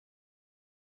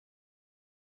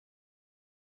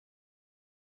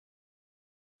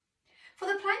For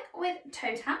the plank with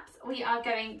toe taps, we are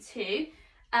going to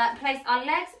place our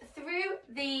legs through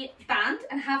the band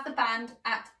and have the band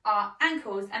at our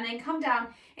ankles, and then come down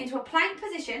into a plank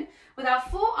position with our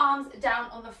forearms down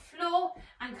on the floor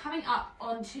and coming up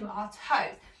onto our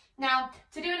toes. Now,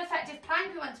 to do an effective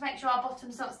plank, we want to make sure our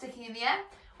bottom's not sticking in the air.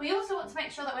 We also want to make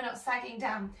sure that we're not sagging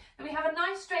down, that we have a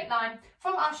nice straight line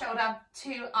from our shoulder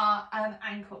to our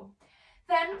ankle.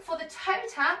 Then for the toe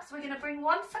taps, we're going to bring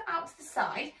one foot out to the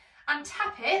side and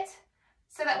tap it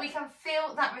so that we can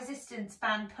feel that resistance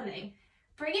band pulling.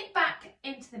 Bring it back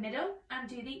into the middle and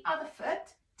do the other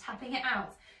foot, tapping it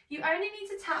out. You only need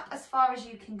to tap as far as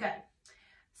you can go.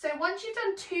 So once you've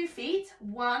done 2 feet,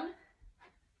 1,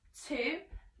 2,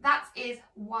 that is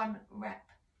 1 rep.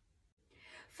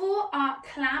 For our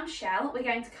clamshell, we're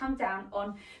going to come down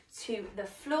onto the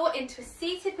floor into a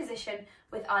seated position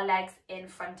with our legs in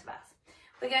front of us.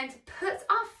 We're going to put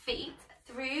our feet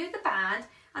through the band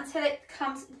until it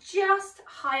comes just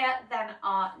higher than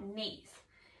our knees.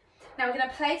 Now we're going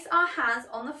to place our hands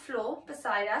on the floor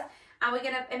beside us, and we're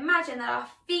going to imagine that our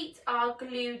feet are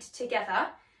glued together,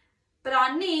 but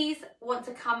our knees want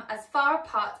to come as far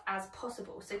apart as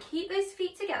possible. So keep those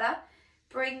feet together,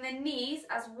 bring the knees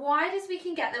as wide as we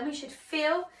can get them. We should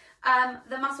feel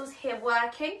the muscles here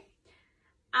working,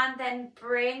 and then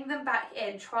bring them back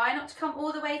in. Try not to come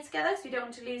all the way together, so we don't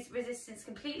want to lose resistance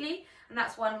completely, and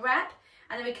that's 1 rep.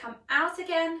 And then we come out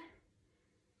again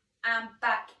and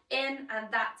back in,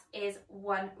 and that is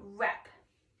 1 rep.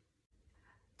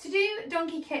 To do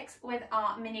donkey kicks with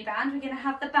our mini band, we're going to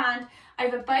have the band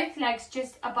over both legs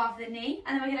just above the knee,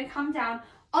 and then we're going to come down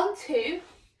onto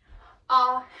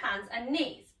our hands and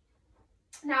knees.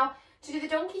 Now, to do the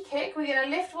donkey kick, we're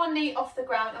going to lift one knee off the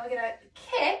ground, and we're going to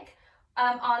kick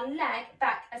our leg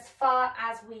back as far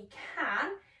as we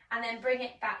can, and then bring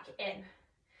it back in.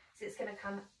 So it's going to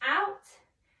come out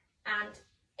and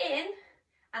in,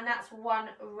 and that's 1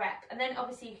 rep. And then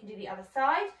obviously you can do the other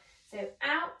side. So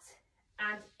out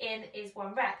and in is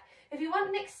 1 rep. If you want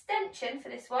an extension for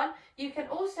this one, you can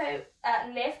also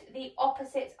lift the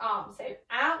opposite arm. So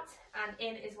out and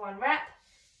in is 1 rep,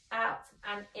 out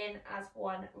and in as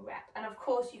 1 rep. And of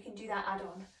course you can do that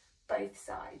add-on both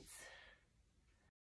sides.